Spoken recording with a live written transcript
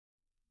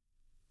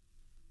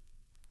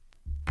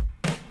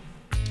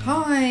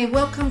Hi,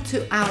 welcome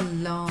to our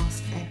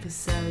last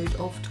episode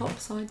of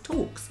Topside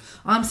Talks.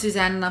 I'm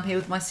Suzanne and I'm here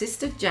with my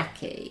sister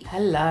Jackie.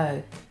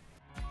 Hello.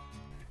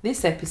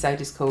 This episode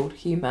is called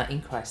Humour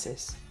in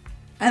Crisis.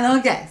 And I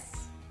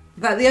guess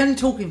that the only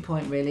talking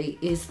point really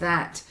is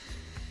that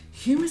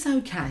humour's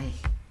okay.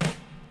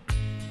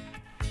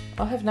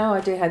 I have no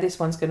idea how this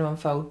one's going to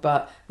unfold,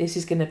 but this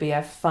is going to be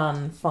a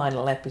fun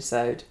final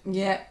episode.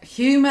 Yeah,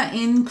 humour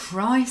in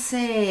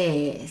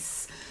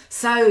crisis.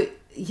 So,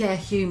 yeah,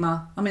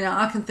 humour. I mean,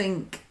 I can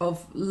think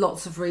of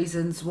lots of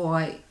reasons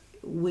why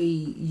we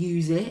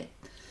use it.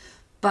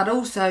 But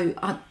also,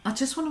 I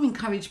just want to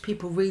encourage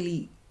people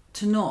really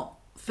to not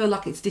feel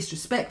like it's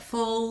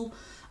disrespectful.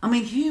 I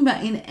mean, humour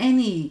in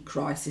any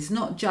crisis,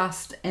 not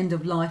just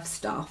end-of-life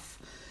stuff,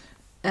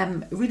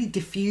 really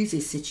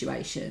diffuses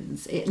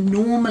situations. It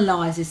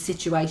normalises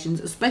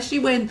situations, especially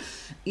when,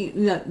 you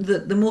know,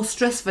 the more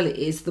stressful it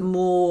is, the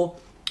more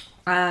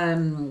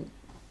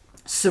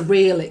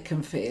surreal it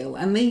can feel.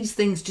 And these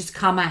things just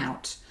come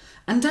out.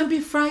 And don't be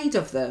afraid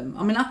of them.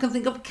 I mean, I can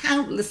think of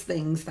countless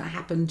things that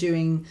happened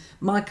during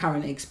my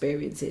current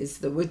experiences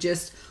that were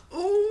just,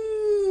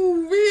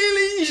 oh,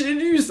 really?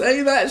 Should you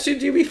say that?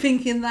 Should you be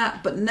thinking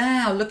that? But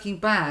now, looking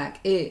back,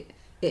 it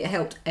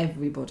helped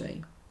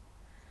everybody.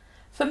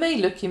 For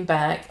me, looking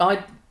back,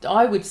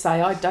 I would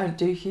say I don't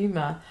do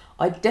humour.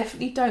 I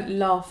definitely don't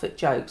laugh at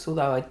jokes,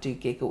 although I do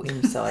giggle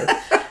inside.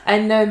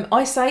 And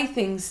I say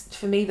things,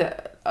 for me,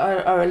 that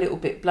are a little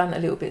bit blunt, a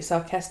little bit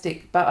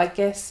sarcastic, but I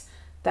guess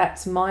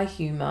that's my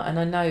humour. And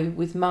I know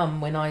with Mum,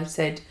 when I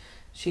said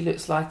she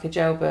looks like a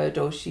jailbird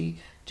or she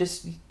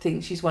just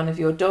thinks she's one of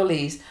your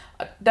dollies,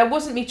 that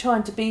wasn't me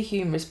trying to be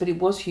humorous, but it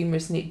was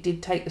humorous and it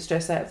did take the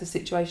stress out of the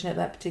situation at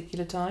that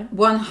particular time.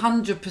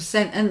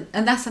 100%.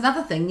 And that's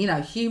another thing, you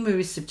know, humour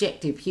is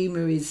subjective.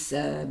 Humour is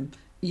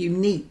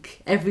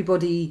unique.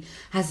 Everybody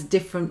has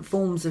different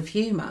forms of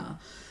humour.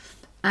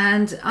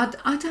 And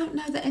I don't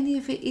know that any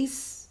of it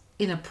is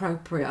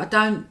inappropriate. I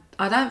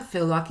don't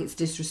feel like it's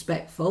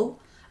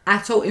disrespectful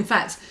at all. In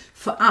fact,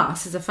 for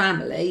us as a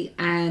family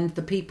and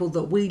the people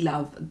that we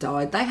love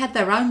died, they had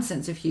their own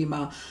sense of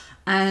humour,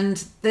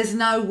 and there's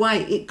no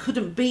way it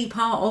couldn't be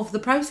part of the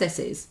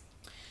processes.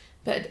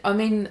 But I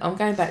mean, I'm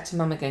going back to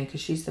Mum again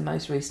because she's the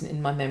most recent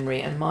in my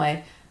memory, and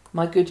my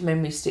good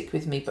memories stick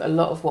with me, but a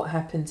lot of what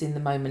happens in the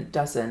moment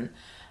doesn't.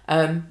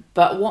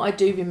 But what I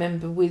do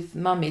remember with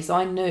Mum is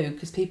I knew,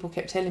 because people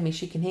kept telling me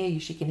she can hear you,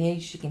 she can hear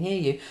you, she can hear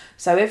you.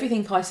 So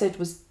everything I said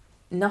was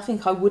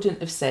nothing I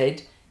wouldn't have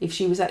said if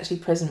she was actually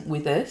present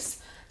with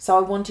us. So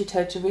I wanted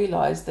her to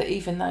realise that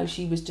even though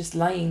she was just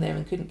laying there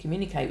and couldn't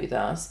communicate with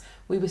us,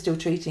 we were still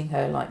treating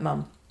her like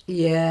Mum.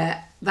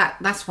 Yeah,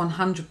 that's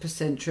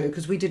 100% true,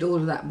 because we did all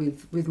of that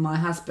with my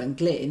husband,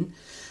 Glyn.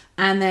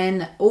 And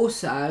then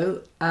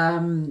also,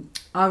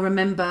 I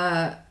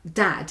remember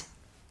Dad.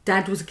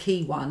 Dad was a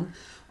key one.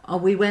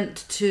 We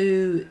went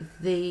to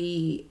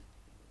the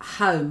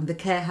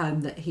care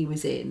home that he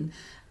was in,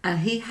 and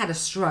he had a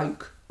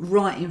stroke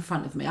right in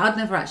front of me. I'd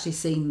never actually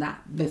seen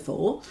that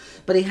before,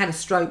 but he had a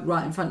stroke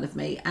right in front of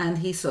me, and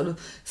he sort of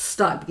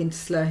beginning to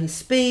slur his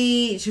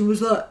speech and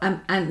was like,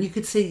 and you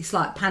could see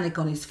slight panic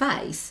on his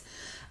face.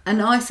 And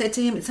I said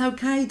to him, "It's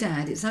okay,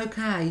 Dad, it's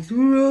okay." He said,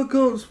 "I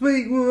can't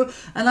speak."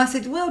 And I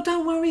said, "Well,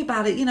 don't worry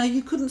about it. You know,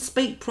 you couldn't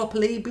speak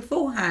properly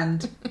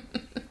beforehand."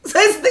 So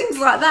it's things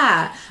like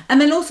that.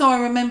 And then also I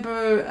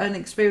remember an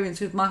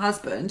experience with my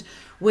husband.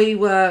 We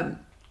were,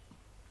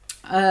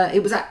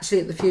 it was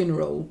actually at the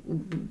funeral.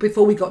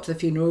 Before we got to the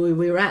funeral,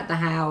 we were at the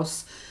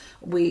house.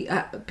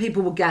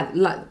 People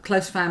were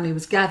close family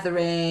was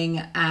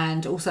gathering,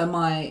 and also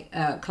my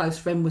close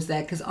friend was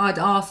there, because I'd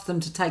asked them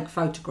to take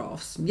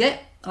photographs. Yeah,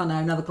 I know,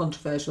 another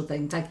controversial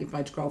thing, taking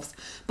photographs.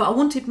 But I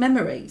wanted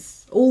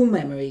memories, all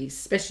memories,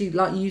 especially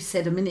like you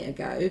said a minute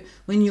ago,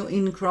 when you're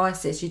in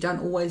crisis, you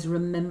don't always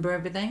remember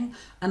everything.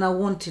 And I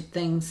wanted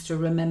things to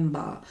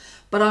remember.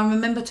 But I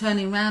remember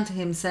turning around to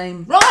him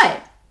saying,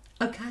 "Right,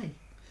 okay,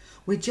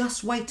 we're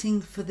just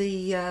waiting for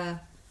the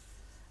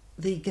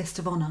guest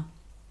of honour."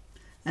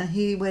 And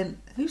he went,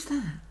 "Who's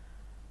that?"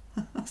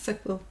 I said,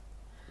 "Well,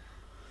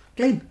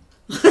 Glyn."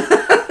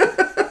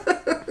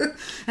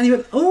 And he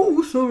went,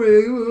 "Oh,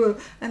 sorry."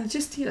 And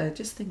just, you know,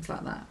 just things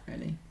like that,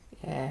 really.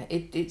 Yeah,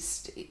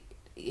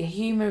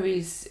 humour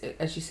is,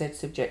 as you said,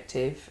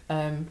 subjective.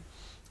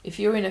 If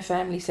you're in a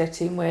family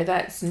setting where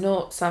that's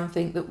not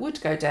something that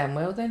would go down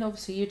well, then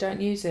obviously you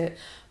don't use it.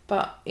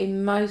 But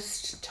in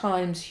most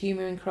times,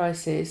 humour in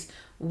crisis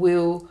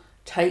will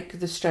take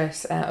the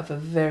stress out of a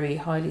very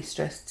highly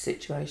stressed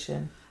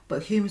situation.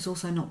 But humour's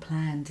also not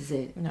planned, is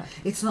it? No.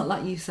 It's not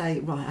like you say,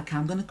 "Right, okay,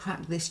 I'm going to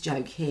crack this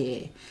joke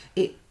here."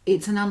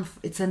 It's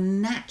a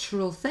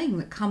natural thing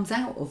that comes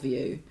out of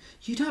you.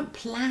 You don't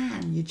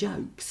plan your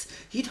jokes.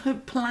 You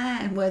don't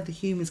plan where the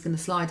humour's going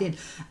to slide in.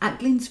 At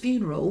Glyn's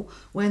funeral,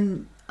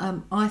 when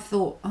I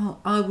thought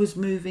I was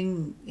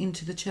moving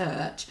into the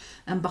church,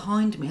 and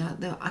behind me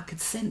I could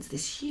sense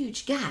this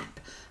huge gap,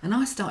 and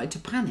I started to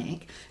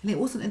panic. And it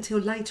wasn't until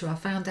later I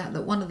found out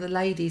that one of the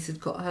ladies had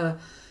got her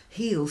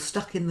heel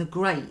stuck in the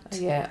grate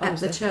Yeah, at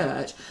the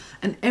church,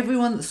 and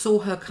everyone that saw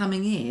her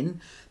coming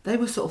in, they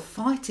were sort of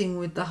fighting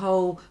with the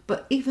whole,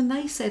 but even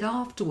they said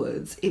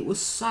afterwards it was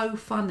so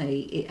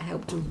funny, it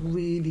helped to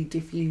really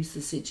diffuse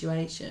the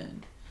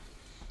situation.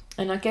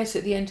 And I guess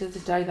at the end of the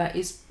day, that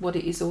is what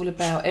it is all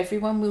about.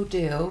 Everyone will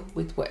deal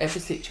with whatever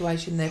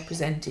situation they're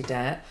presented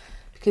at,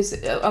 because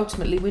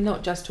ultimately we're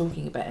not just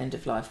talking about end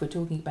of life, we're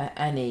talking about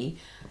any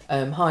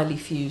highly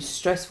fused,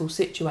 stressful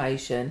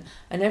situation,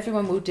 and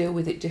everyone will deal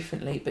with it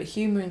differently. But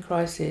humour in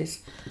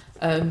crisis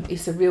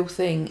is a real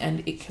thing,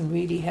 and it can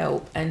really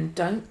help. And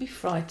don't be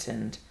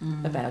frightened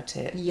about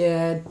it.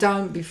 Yeah,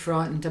 don't be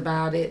frightened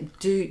about it.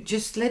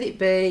 Just let it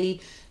be.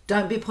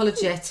 Don't be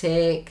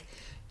apologetic.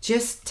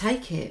 Just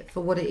take it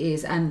for what it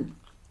is, and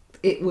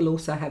it will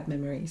also have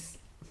memories.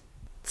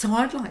 So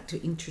I'd like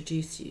to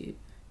introduce you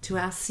to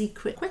our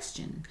secret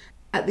question.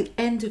 At the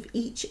end of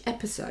each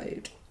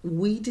episode,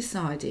 we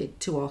decided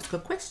to ask a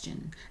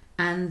question,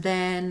 and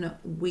then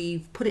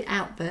we've put it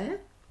out there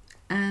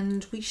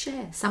and we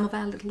share some of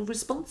our little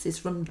responses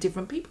from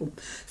different people.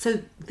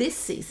 So this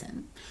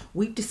season,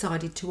 we've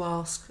decided to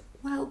ask,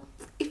 well,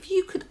 if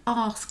you could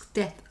ask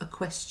death a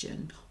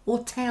question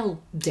or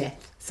tell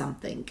death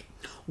something,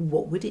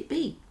 what would it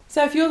be?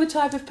 So if you're the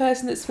type of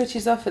person that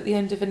switches off at the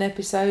end of an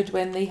episode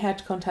when the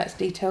Had Contacts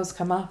details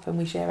come up and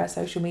we share our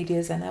social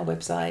medias and our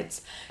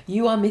websites,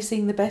 you are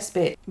missing the best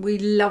bit. We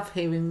love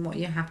hearing what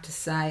you have to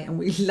say, and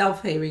we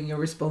love hearing your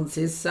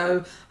responses.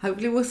 So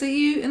hopefully we'll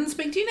see you and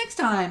speak to you next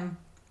time.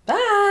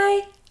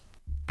 Bye!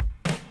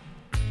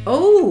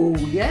 Oh,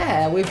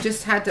 yeah, we've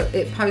just had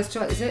it posed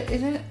to us.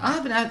 Is it? I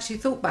haven't actually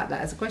thought about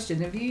that as a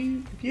question. Have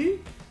you? Is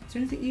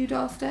there anything you'd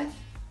ask Death?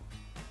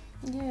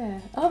 Yeah.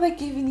 Are they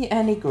giving you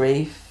any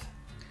grief?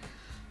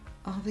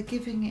 Are they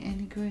giving it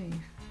any grief?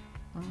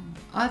 Oh.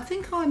 I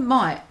think I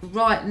might,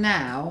 right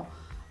now,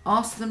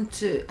 ask them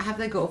to, have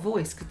they got a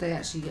voice? Could they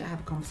actually have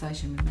a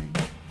conversation with me?